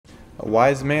A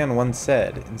wise man once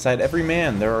said, "Inside every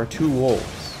man there are two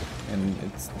wolves." And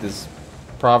it's this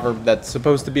proverb that's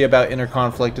supposed to be about inner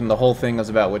conflict, and the whole thing is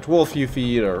about which wolf you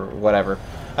feed or whatever.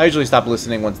 I usually stop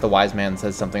listening once the wise man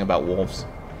says something about wolves.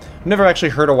 I've never actually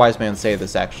heard a wise man say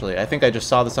this, actually. I think I just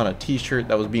saw this on a t-shirt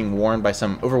that was being worn by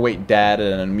some overweight dad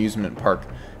at an amusement park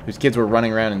whose kids were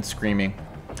running around and screaming.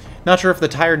 Not sure if the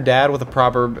tired dad with a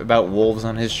proverb about wolves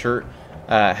on his shirt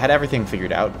had everything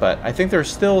figured out, but I think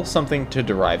there's still something to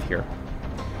derive here.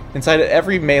 Inside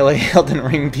every melee Elden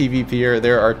Ring PvPer,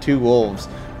 there are two wolves.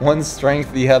 One's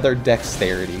strength, the other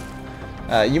dexterity.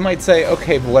 You might say,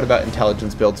 okay, but what about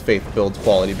intelligence builds, faith builds,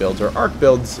 quality builds, or arc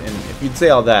builds? And if you'd say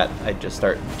all that, I'd just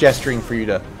start gesturing for you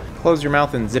to close your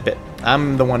mouth and zip it.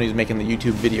 I'm the one who's making the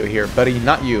YouTube video here, buddy,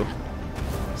 not you.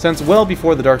 Since well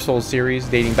before the Dark Souls series,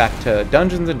 dating back to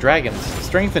Dungeons & Dragons,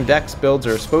 strength and dex builds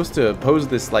are supposed to oppose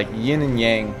this like yin and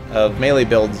yang of melee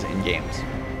builds in games.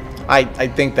 I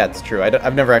think that's true.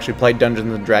 I've never actually played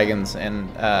Dungeons & Dragons, and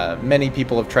many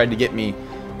people have tried to get me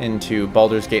into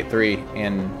Baldur's Gate 3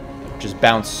 and just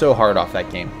bounced so hard off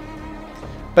that game.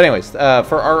 But anyways,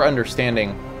 for our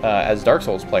understanding as Dark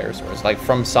Souls players, or as like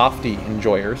from softy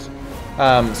enjoyers,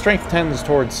 strength tends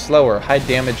towards slower, high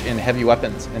damage and heavy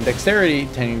weapons, and dexterity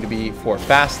tending to be for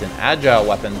fast and agile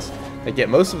weapons that get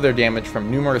most of their damage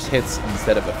from numerous hits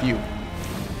instead of a few.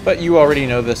 But you already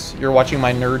know this. You're watching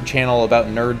my nerd channel about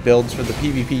nerd builds for the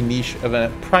PvP niche of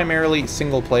a primarily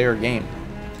single-player game.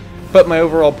 But my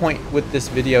overall point with this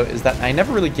video is that I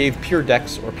never really gave pure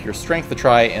dex or pure strength a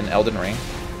try in Elden Ring,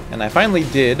 and I finally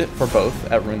did for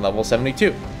both at rune level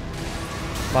 72.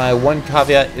 My one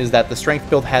caveat is that the strength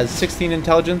build has 16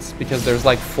 intelligence because there's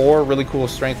like 4 really cool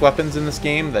strength weapons in this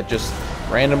game that just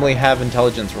randomly have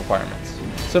intelligence requirements.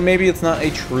 So maybe it's not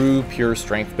a true pure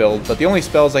strength build, but the only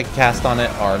spells I can cast on it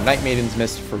are Night Maiden's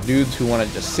Mist for dudes who want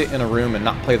to just sit in a room and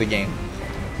not play the game.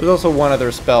 There's also one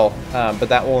other spell, but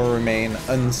that will remain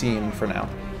unseen for now.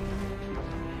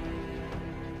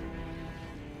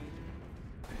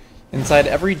 Inside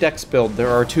every dex build there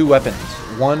are two weapons,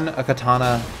 one a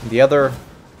katana, the other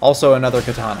also another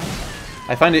katana.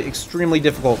 I find it extremely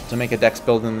difficult to make a dex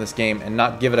build in this game and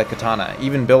not give it a katana.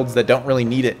 Even builds that don't really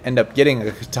need it end up getting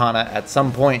a katana at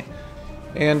some point.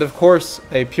 And of course,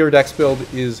 a pure dex build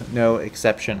is no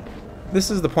exception. This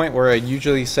is the point where I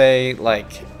usually say,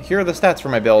 like, here are the stats for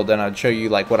my build, and I'd show you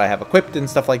like what I have equipped and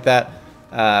stuff like that.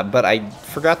 But I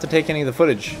forgot to take any of the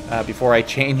footage before I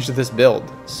changed this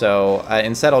build. So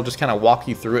instead I'll just kind of walk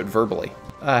you through it verbally.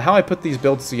 How I put these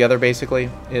builds together basically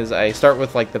is I start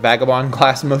with like the Vagabond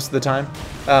class most of the time.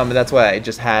 That's what I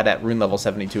just had at rune level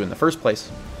 72 in the first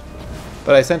place.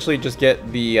 But I essentially just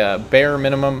get the bare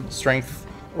minimum strength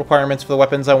requirements for the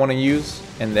weapons I want to use,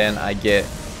 and then I get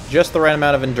just the right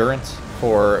amount of endurance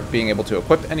for being able to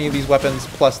equip any of these weapons,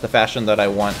 plus the fashion that I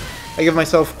want. I give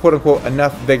myself quote-unquote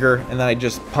enough vigor, and then I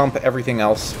just pump everything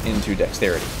else into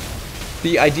dexterity.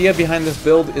 The idea behind this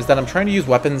build is that I'm trying to use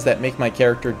weapons that make my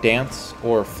character dance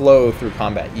or flow through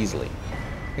combat easily.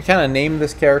 I kind of named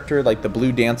this character like the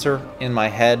Blue Dancer in my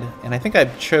head, and I think I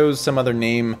chose some other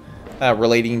name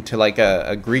relating to like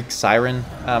a Greek siren.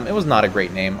 It was not a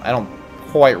great name. I don't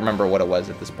quite remember what it was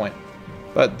at this point.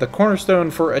 But the cornerstone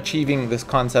for achieving this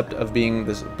concept of being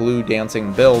this blue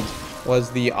dancing build was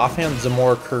the offhand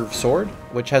Zamor curved sword,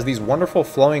 which has these wonderful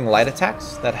flowing light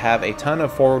attacks that have a ton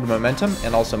of forward momentum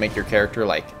and also make your character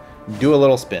like do a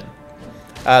little spin.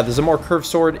 The Zamor curved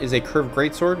sword is a curved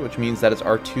greatsword, which means that its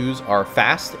R2s are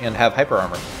fast and have hyper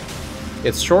armor.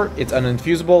 It's short, it's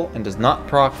uninfusable, and does not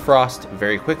proc frost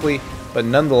very quickly, but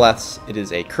nonetheless it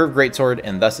is a curved greatsword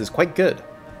and thus is quite good.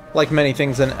 Like many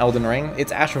things in Elden Ring,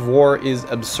 its Ash of War is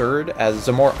absurd, as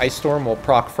Zamor Ice Storm will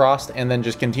proc Frost and then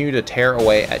just continue to tear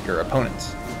away at your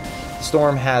opponents. The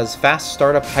Storm has fast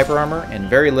startup hyper armor and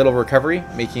very little recovery,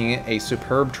 making it a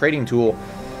superb trading tool,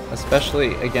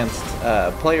 especially against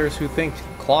players who think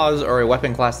claws are a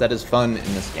weapon class that is fun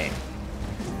in this game.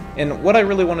 And what I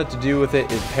really wanted to do with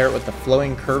it is pair it with the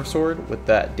flowing curved sword with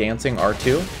that dancing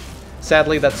R2.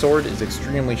 Sadly, that sword is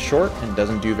extremely short and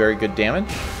doesn't do very good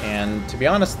damage, and to be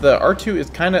honest, the R2 is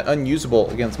kind of unusable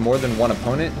against more than one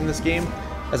opponent in this game,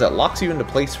 as it locks you into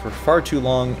place for far too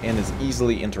long and is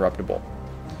easily interruptible.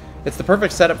 It's the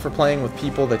perfect setup for playing with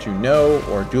people that you know,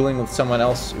 or dueling with someone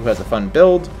else who has a fun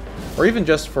build, or even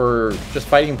just for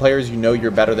fighting players you know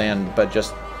you're better than, but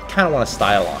just kind of want to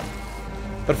style on.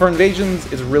 But for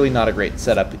invasions, it's really not a great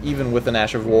setup, even with an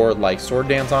Ash of War like Sword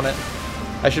Dance on it.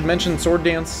 I should mention Sword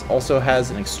Dance also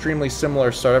has an extremely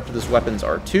similar startup to this weapon's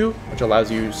R2, which allows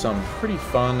you some pretty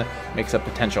fun mix-up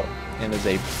potential, and is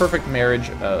a perfect marriage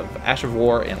of Ash of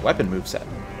War and weapon moveset.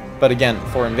 But again,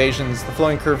 for invasions, the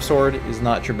Flowing Curved Sword is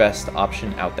not your best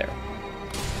option out there.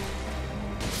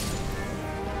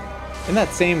 In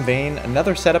that same vein,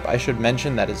 another setup I should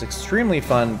mention that is extremely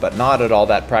fun but not at all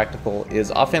that practical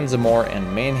is Offhand Zamor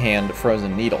and main hand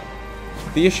Frozen Needle.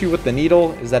 The issue with the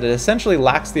Needle is that it essentially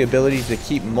lacks the ability to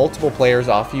keep multiple players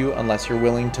off you unless you're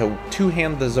willing to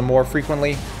two-hand the Zamor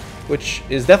frequently, which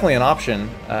is definitely an option,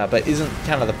 but isn't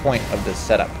kind of the point of this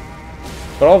setup.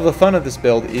 But all of the fun of this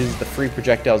build is the free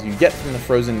projectiles you get from the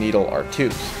Frozen Needle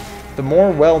R2s. The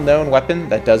more well-known weapon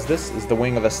that does this is the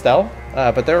Wing of Estelle,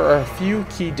 but there are a few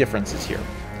key differences here.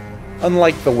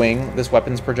 Unlike the Wing, this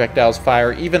weapon's projectiles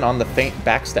fire even on the faint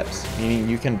backsteps, meaning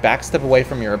you can backstep away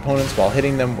from your opponents while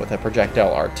hitting them with a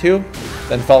projectile R2,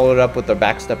 then follow it up with a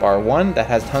backstep R1 that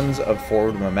has tons of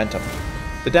forward momentum.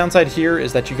 The downside here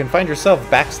is that you can find yourself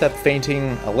backstep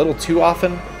feinting a little too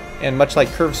often, and much like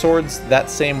curved swords, that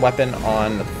same weapon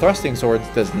on thrusting swords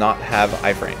does not have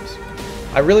iframes.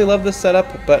 I really love this setup,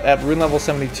 but at rune level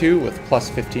 72 with plus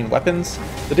 15 weapons,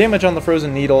 the damage on the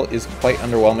Frozen Needle is quite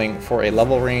underwhelming for a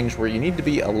level range where you need to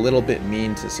be a little bit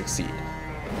mean to succeed.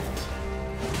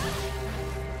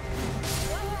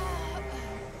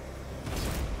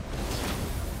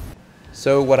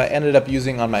 So what I ended up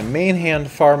using on my main hand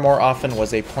far more often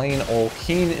was a plain old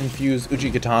Keen infused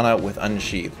Uchi Katana with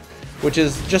Unsheathed, which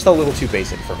is just a little too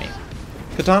basic for me.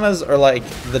 Katanas are like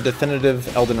the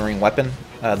definitive Elden Ring weapon.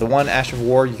 The one Ash of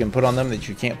War you can put on them that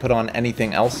you can't put on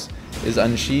anything else is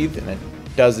Unsheathed, and it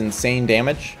does insane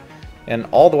damage. And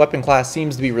all the weapon class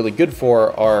seems to be really good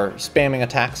for are spamming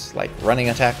attacks, like running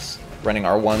attacks, running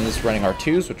R1s, running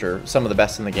R2s, which are some of the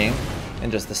best in the game,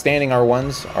 and just the standing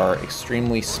R1s are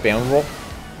extremely spammable,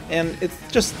 and it's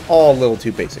just all a little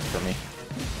too basic for me.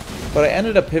 What I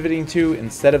ended up pivoting to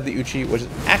instead of the Uchi was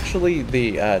actually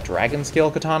the Dragon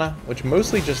Scale Katana, which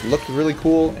mostly just looked really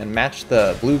cool and matched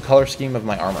the blue color scheme of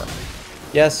my armor.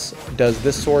 Yes, does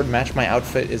this sword match my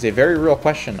outfit is a very real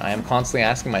question I am constantly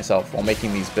asking myself while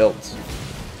making these builds.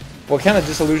 What kind of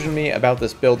disillusioned me about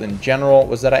this build in general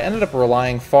was that I ended up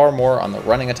relying far more on the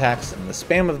running attacks and the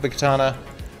spam of the katana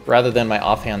rather than my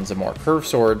offhand Zamor curved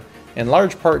sword, in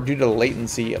large part due to the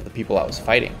latency of the people I was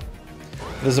fighting.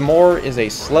 The Zamor is a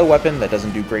slow weapon that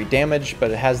doesn't do great damage, but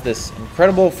it has this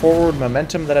incredible forward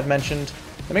momentum that I've mentioned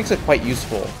that makes it quite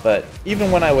useful, but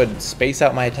even when I would space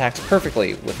out my attacks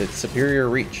perfectly with its superior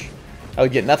reach, I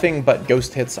would get nothing but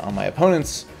ghost hits on my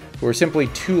opponents, who were simply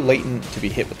too latent to be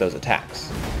hit with those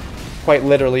attacks. Quite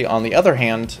literally, on the other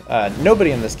hand,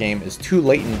 nobody in this game is too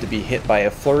latent to be hit by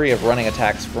a flurry of running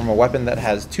attacks from a weapon that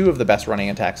has two of the best running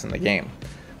attacks in the game.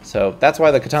 So that's why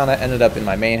the katana ended up in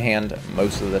my main hand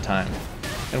most of the time.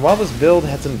 And while this build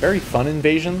had some very fun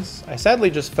invasions, I sadly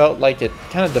just felt like it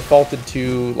kind of defaulted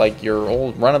to like your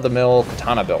old run-of-the-mill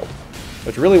katana build,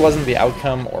 which really wasn't the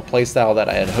outcome or playstyle that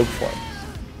I had hoped for.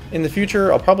 In the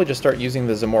future, I'll probably just start using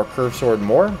the Zamor curved sword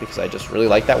more because I just really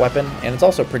like that weapon, and it's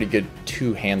also pretty good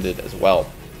two-handed as well.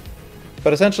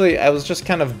 But essentially, I was just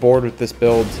kind of bored with this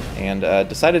build and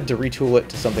decided to retool it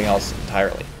to something else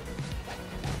entirely.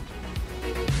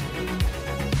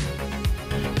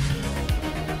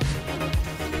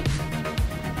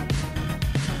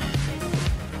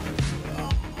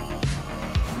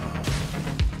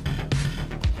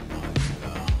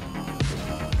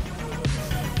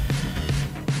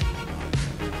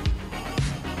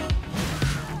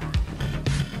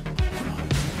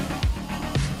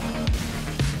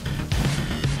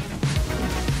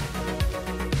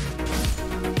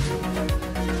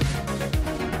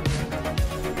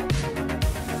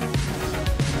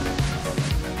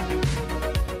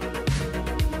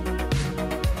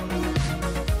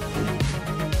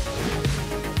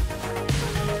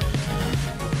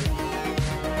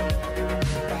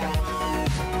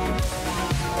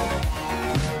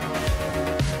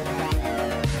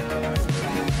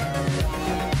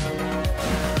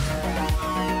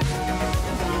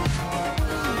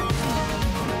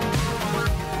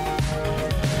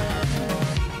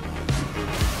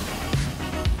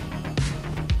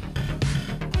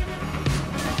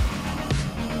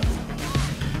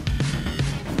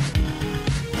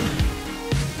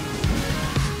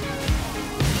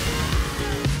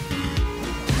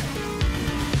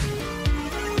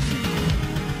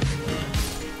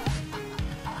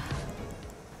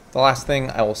 The last thing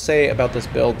I will say about this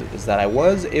build is that I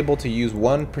was able to use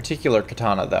one particular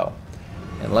katana though.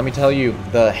 And let me tell you,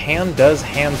 the hand does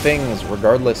hand things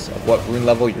regardless of what rune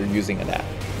level you're using it at.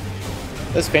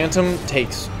 This Phantom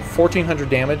takes 1400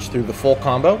 damage through the full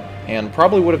combo, and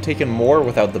probably would have taken more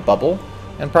without the bubble,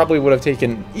 and probably would have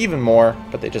taken even more,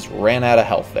 but they just ran out of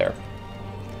health there.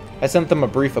 I sent them a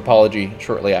brief apology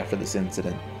shortly after this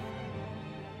incident.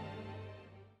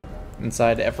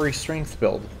 Inside every strength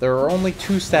build, there are only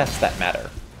two stats that matter.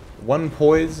 One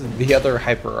poise, the other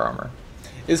hyper armor.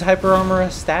 Is Hyper Armor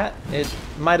a stat? It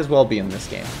might as well be in this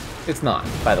game. It's not,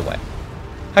 by the way.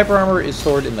 Hyper Armor is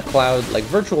stored in the cloud like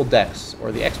virtual DEX,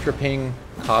 or the extra ping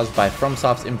caused by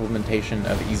FromSoft's implementation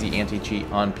of easy anti-cheat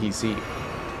on PC.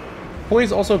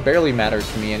 Poise also barely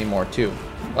matters to me anymore too.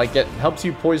 Like, it helps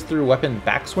you poise through weapon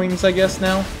backswings, I guess,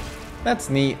 now? That's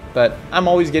neat, but I'm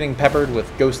always getting peppered with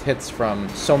ghost hits from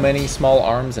so many small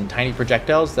arms and tiny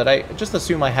projectiles that I just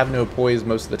assume I have no poise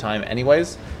most of the time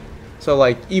anyways. So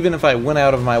like, even if I went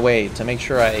out of my way to make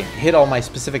sure I hit all my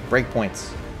specific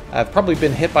breakpoints, I've probably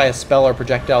been hit by a spell or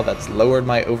projectile that's lowered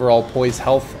my overall poise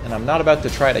health, and I'm not about to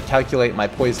try to calculate my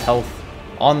poise health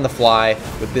on the fly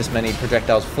with this many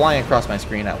projectiles flying across my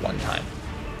screen at one time.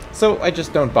 So I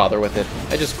just don't bother with it.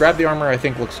 I just grab the armor I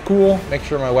think looks cool, make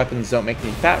sure my weapons don't make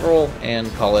me fat roll,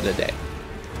 and call it a day.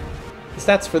 The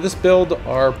stats for this build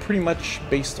are pretty much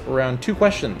based around two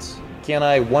questions. Can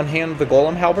I one-hand the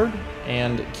Golem Halberd?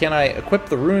 And can I equip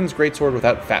the Ruins Greatsword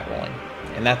without fat rolling?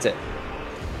 And that's it.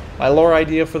 My lore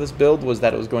idea for this build was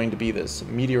that it was going to be this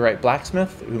meteorite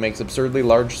blacksmith who makes absurdly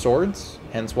large swords,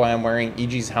 hence why I'm wearing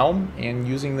EG's helm and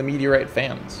using the meteorite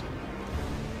fans.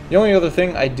 The only other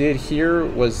thing I did here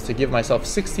was to give myself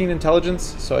 16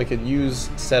 intelligence so I could use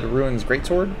said Ruins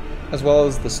Greatsword, as well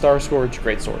as the Starscourge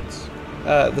Greatswords.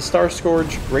 The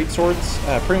Starscourge Greatswords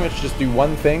pretty much just do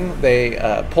one thing.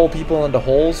 They pull people into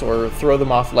holes or throw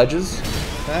them off ledges.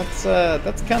 That's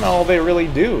kind of all they really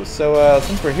do. So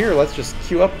since we're here, let's just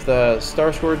queue up the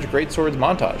Starscourge Greatswords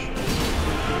montage.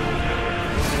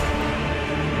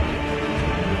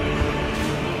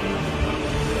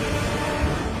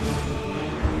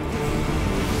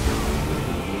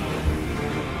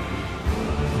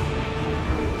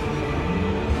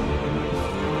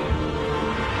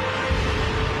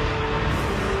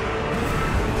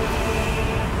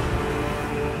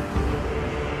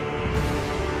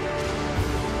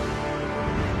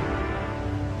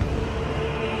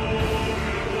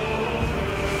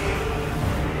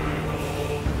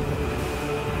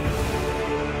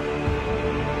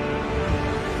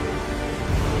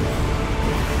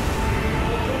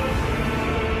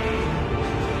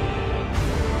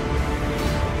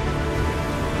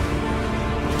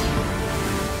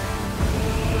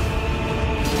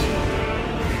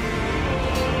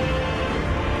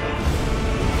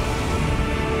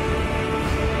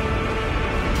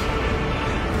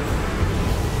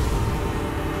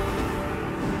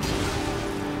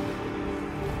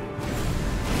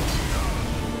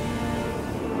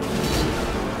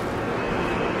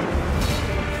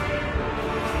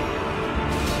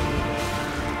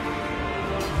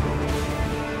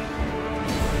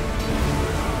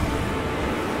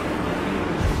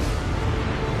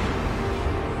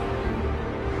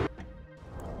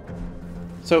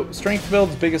 So Strength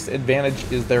build's biggest advantage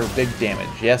is their big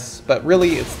damage, yes, but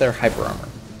really it's their hyper armor.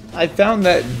 I found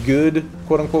that good,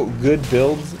 quote-unquote, good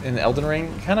builds in Elden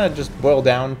Ring kind of just boil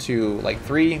down to like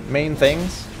three main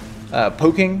things: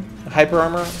 poking, hyper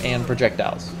armor, and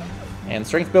projectiles. And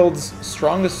Strength build's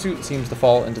strongest suit seems to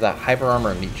fall into that hyper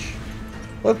armor niche.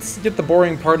 Let's get the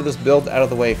boring part of this build out of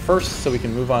the way first so we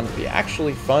can move on to the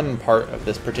actually fun part of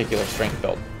this particular Strength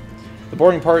build. The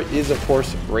boring part is, of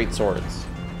course, Greatswords.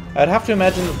 I'd have to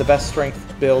imagine that the best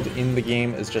Strength build in the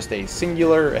game is just a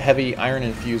singular, heavy,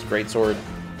 iron-infused Greatsword,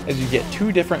 as you get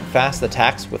two different fast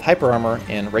attacks with hyper armor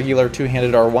and regular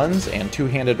two-handed R1s and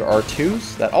two-handed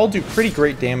R2s that all do pretty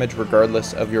great damage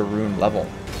regardless of your rune level.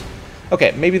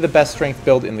 Okay, maybe the best Strength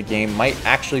build in the game might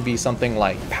actually be something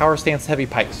like Power Stance Heavy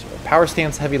Pikes, or Power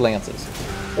Stance Heavy Lances,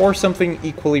 or something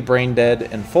equally brain-dead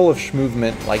and full of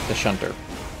schmovement like the Shunter.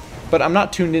 But I'm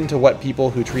not tuned into what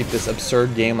people who treat this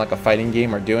absurd game like a fighting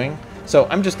game are doing, so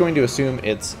I'm just going to assume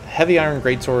it's Heavy Iron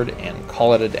Greatsword and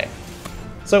call it a day.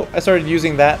 So I started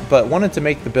using that, but wanted to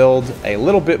make the build a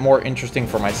little bit more interesting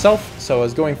for myself, so I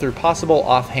was going through possible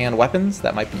offhand weapons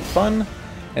that might be fun,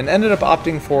 and ended up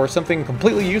opting for something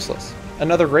completely useless: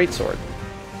 another Greatsword.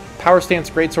 Power Stance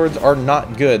Greatswords are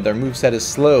not good. Their moveset is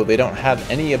slow. They don't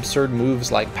have any absurd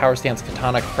moves like Power Stance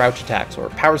Katana crouch attacks, or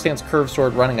Power Stance Curved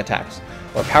Sword running attacks,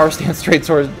 or Power Stance Straight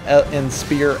Sword and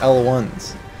Spear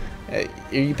L1s. Are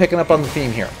you picking up on the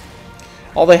theme here?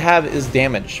 All they have is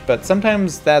damage, but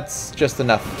sometimes that's just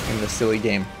enough in this silly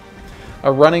game.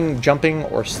 A running, jumping,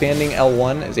 or standing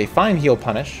L1 is a fine heal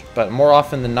punish, but more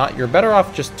often than not, you're better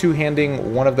off just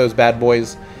two-handing one of those bad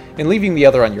boys and leaving the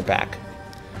other on your back.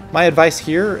 My advice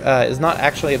here is not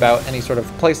actually about any sort of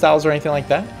playstyles or anything like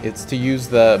that. It's to use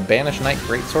the Banished Knight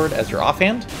Greatsword as your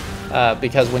offhand,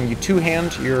 because when you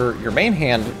two-hand your main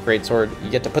hand Greatsword, you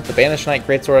get to put the Banished Knight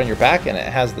Greatsword on your back, and it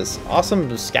has this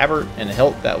awesome scabbard and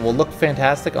hilt that will look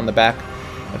fantastic on the back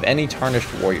of any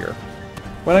Tarnished Warrior.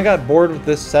 When I got bored with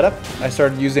this setup, I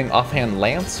started using offhand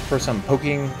lance for some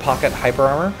poking pocket hyper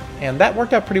armor, and that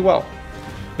worked out pretty well.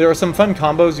 There are some fun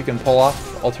combos you can pull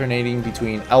off, alternating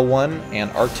between L1 and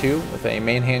R2 with a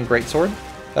main hand greatsword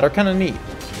that are kind of neat.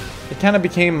 It kind of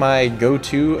became my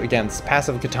go-to against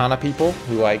passive katana people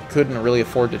who I couldn't really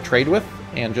afford to trade with,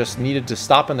 and just needed to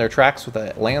stop in their tracks with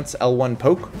a lance L1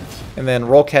 poke, and then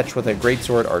roll catch with a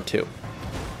greatsword R2.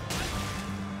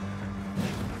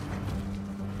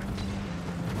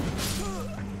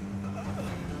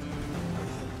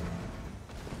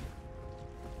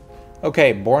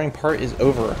 Okay, boring part is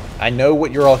over. I know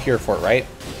what you're all here for, right?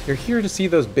 You're here to see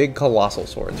those big Colossal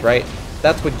Swords, right?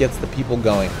 That's what gets the people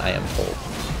going, I am told.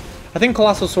 I think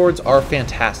Colossal Swords are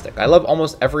fantastic. I love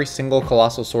almost every single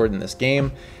Colossal Sword in this game,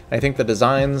 and I think the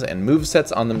designs and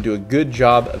movesets on them do a good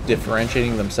job of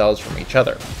differentiating themselves from each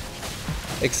other.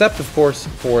 Except, of course,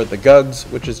 for the Gugs,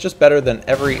 which is just better than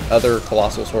every other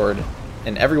Colossal Sword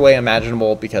in every way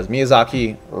imaginable because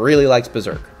Miyazaki really likes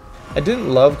Berserk. I didn't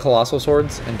love Colossal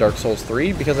Swords in Dark Souls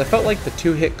 3 because I felt like the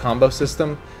two-hit combo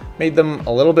system made them a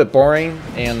little bit boring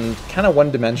and kind of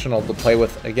one-dimensional to play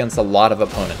with against a lot of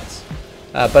opponents.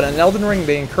 But in Elden Ring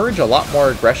they encourage a lot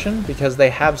more aggression because they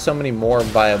have so many more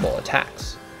viable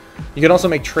attacks. You can also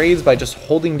make trades by just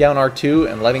holding down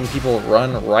R2 and letting people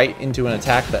run right into an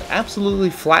attack that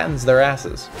absolutely flattens their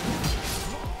asses.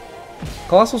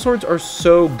 Colossal Swords are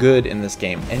so good in this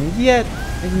game, and yet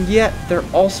they're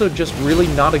also just really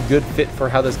not a good fit for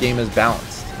how this game is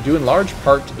balanced, due in large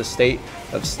part to the state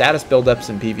of status buildups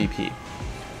in PvP.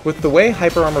 With the way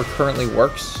Hyper Armor currently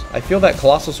works, I feel that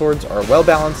Colossal Swords are well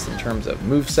balanced in terms of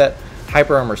moveset,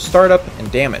 Hyper Armor startup,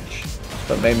 and damage.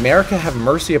 But may America have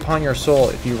mercy upon your soul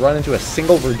if you run into a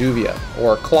single Reduvia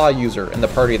or Claw user in the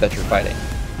party that you're fighting.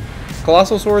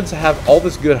 Colossal Swords have all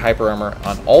this good Hyper Armor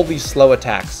on all these slow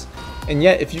attacks, and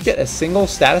yet if you get a single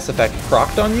status effect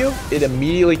procced on you, it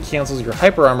immediately cancels your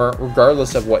Hyper Armor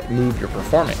regardless of what move you're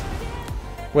performing.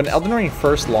 When Elden Ring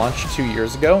first launched 2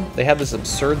 years ago, they had this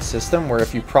absurd system where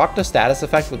if you procced a status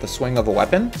effect with the swing of a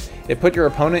weapon, it put your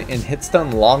opponent in hit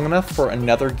stun long enough for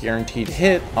another guaranteed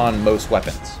hit on most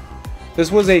weapons.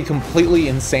 This was a completely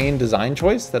insane design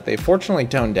choice that they fortunately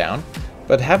toned down,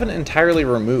 but haven't entirely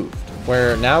removed,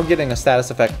 where now getting a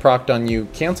status effect procced on you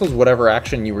cancels whatever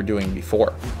action you were doing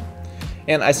before.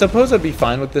 And I suppose I'd be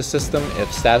fine with this system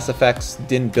if status effects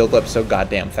didn't build up so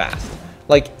goddamn fast.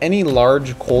 Like, any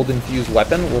large cold infused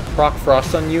weapon will proc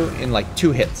frost on you in like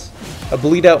 2 hits. A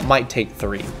bleed out might take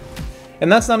 3.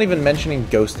 And that's not even mentioning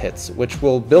ghost hits, which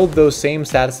will build those same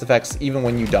status effects even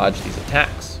when you dodge these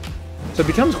attacks. So it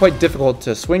becomes quite difficult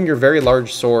to swing your very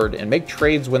large sword and make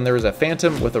trades when there is a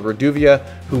phantom with a Reduvia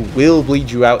who will bleed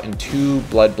you out in 2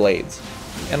 blood blades,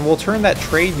 and will turn that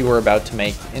trade you were about to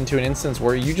make into an instance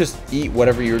where you just eat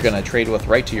whatever you're going to trade with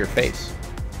right to your face.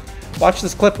 Watch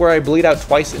this clip where I bleed out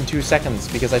twice in 2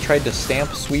 seconds because I tried to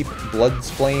stamp sweep blood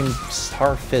flame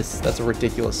star fists. That's a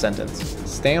ridiculous sentence.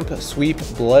 Stamp sweep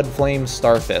blood flame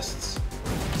star fists.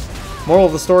 Moral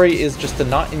of the story is just to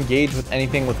not engage with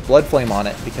anything with blood flame on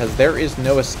it because there is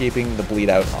no escaping the bleed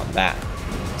out on that.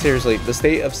 Seriously, the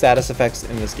state of status effects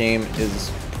in this game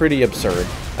is pretty absurd.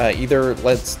 Either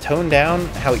let's tone down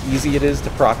how easy it is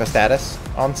to proc a status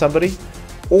on somebody,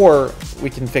 or we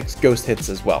can fix ghost hits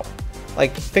as well.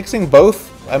 Like, fixing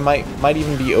both I might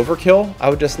even be overkill. I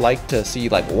would just like to see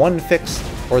like one fixed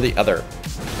or the other.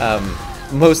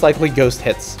 Most likely ghost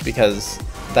hits, because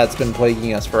that's been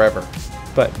plaguing us forever.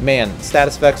 But man,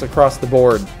 status effects across the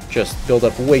board just build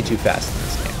up way too fast in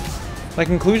this game. My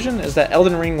conclusion is that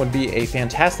Elden Ring would be a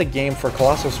fantastic game for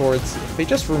Colossal Swords if they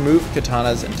just removed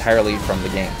katanas entirely from the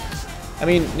game. I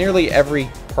mean, nearly every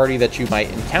party that you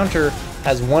might encounter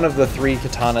has one of the 3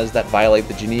 katanas that violate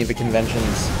the Geneva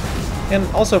Conventions, and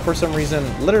also for some reason,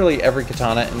 literally every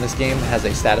katana in this game has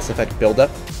a status effect buildup.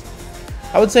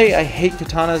 I would say I hate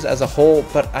katanas as a whole,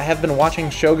 but I have been watching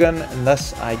Shogun, and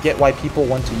thus I get why people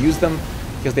want to use them,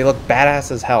 because they look badass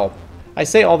as hell. I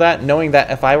say all that knowing that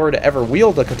if I were to ever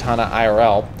wield a katana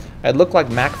IRL, I'd look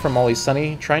like Mac from Always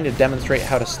Sunny trying to demonstrate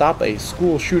how to stop a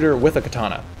school shooter with a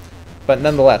katana. But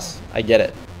nonetheless, I get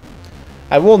it.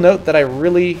 I will note that I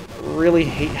really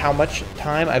hate how much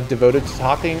time I've devoted to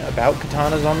talking about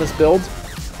katanas on this build.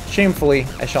 Shamefully,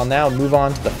 I shall now move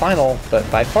on to the final, but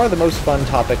by far the most fun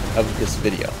topic of this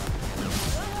video.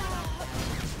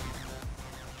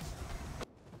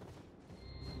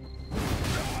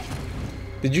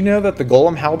 Did you know that the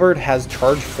Golem Halberd has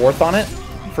charge 4th on it?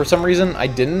 For some reason I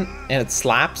didn't, and it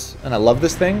slaps, and I love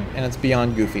this thing, and it's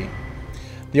beyond goofy.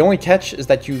 The only catch is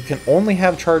that you can only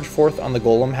have charge 4th on the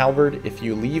Golem Halberd if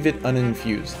you leave it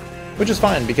uninfused, which is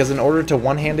fine because in order to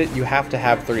one-hand it you have to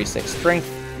have 36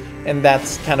 strength, and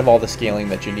that's kind of all the scaling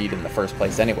that you need in the first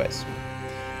place anyways.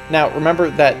 Now, remember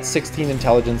that 16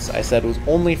 intelligence I said was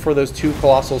only for those 2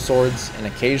 Colossal Swords and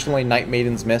occasionally Night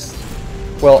Maiden's Mist?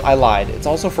 Well, I lied. It's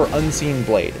also for Unseen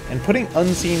Blade, and putting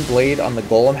Unseen Blade on the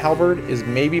Golem Halberd is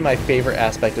maybe my favorite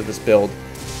aspect of this build,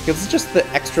 because it's just the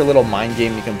extra little mind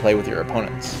game you can play with your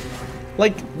opponents.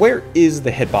 Like, where is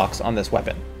the hitbox on this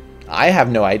weapon? I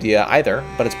have no idea either,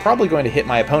 but it's probably going to hit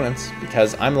my opponents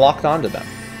because I'm locked onto them.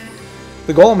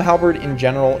 The Golem Halberd in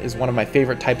general is one of my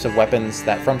favorite types of weapons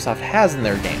that FromSoft has in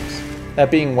their games,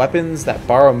 that being weapons that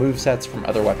borrow movesets from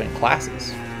other weapon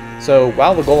classes. So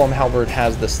while the Golem Halberd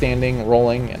has the standing,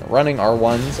 rolling, and running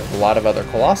R1s of a lot of other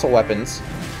Colossal weapons,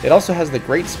 it also has the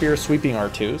Great Spear sweeping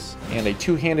R2s, and a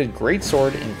two-handed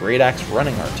Greatsword and Great Axe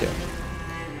running R2.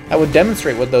 I would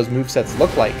demonstrate what those movesets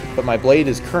look like, but my blade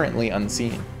is currently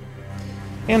unseen.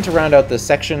 And to round out this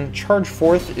section, Charge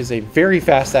Forth is a very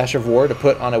fast Ash of War to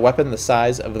put on a weapon the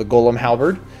size of the Golem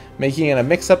Halberd, making it a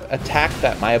mix-up attack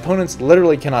that my opponents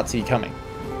literally cannot see coming.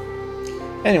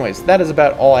 Anyways, that is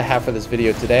about all I have for this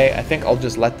video today. I think I'll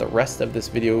just let the rest of this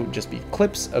video just be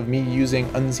clips of me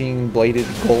using Unseen Bladed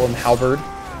Golem Halberd,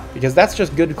 because that's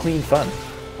just good, clean fun.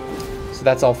 So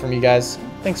that's all from you guys.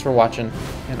 Thanks for watching,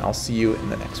 and I'll see you in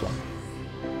the next one.